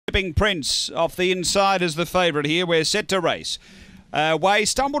Zipping Prince off the inside as the favourite here. We're set to race. Way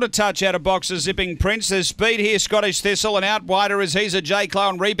stumbled a touch out of boxes. Zipping Prince. There's speed here. Scottish Thistle, and out wider is He's a J-Clo,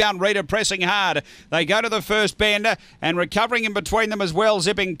 and Rebound Rita pressing hard. They go to the first bend and recovering in between them as well.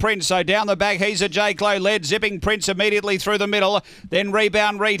 Zipping Prince. So down the back, He's a J-Clo led. Zipping Prince immediately through the middle. Then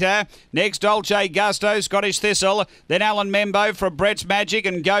Rebound Rita. Next Dolce Gusto, Scottish Thistle. Then Alan Membo for Brett's Magic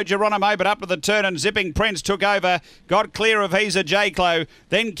and Go Geronimo, but up to the turn and Zipping Prince took over. Got clear of He's a J-Clo.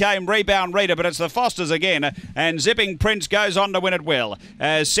 Then came Rebound Rita, but it's the Fosters again. And Zipping Prince goes on to win it well.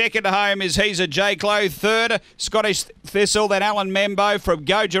 Second home is He's a J-Clo. Third, Scottish Thistle. Then Alan Membo from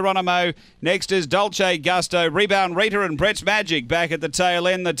Go Geronimo. Next is Dolce Gusto, Rebound Rita and Brett's Magic back at the tail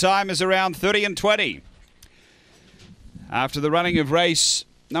end. The time is around 30 and 20. After the running of race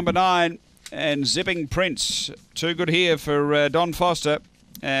number 9 and Zipping Prince. Too good here for Don Foster,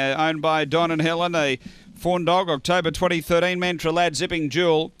 owned by Don and Helen. A fawn dog, October 2013, Mantra Lad, Zipping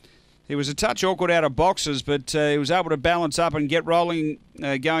Jewel. He was a touch awkward out of boxes, but he was able to balance up and get rolling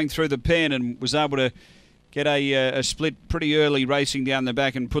going through the pen, and was able to get a split pretty early racing down the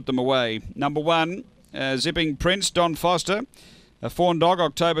back and put them away. Number 1, Zipping Prince, Don Foster. A fawn dog,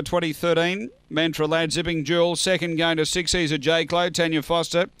 October 2013, Mantra Lad, Zipping Jewel. Second going to 6, He's a J-Clo, Tanya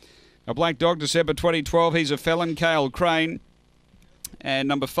Foster. A black dog, December 2012, He's a Felon, Cale Crane. And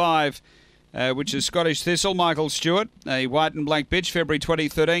number 5, which is Scottish Thistle, Michael Stewart. A white and black bitch, February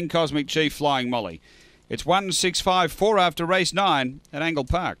 2013, Cosmic Chief, Flying Molly. It's 1-6-5-4 after race 9 at Angle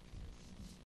Park.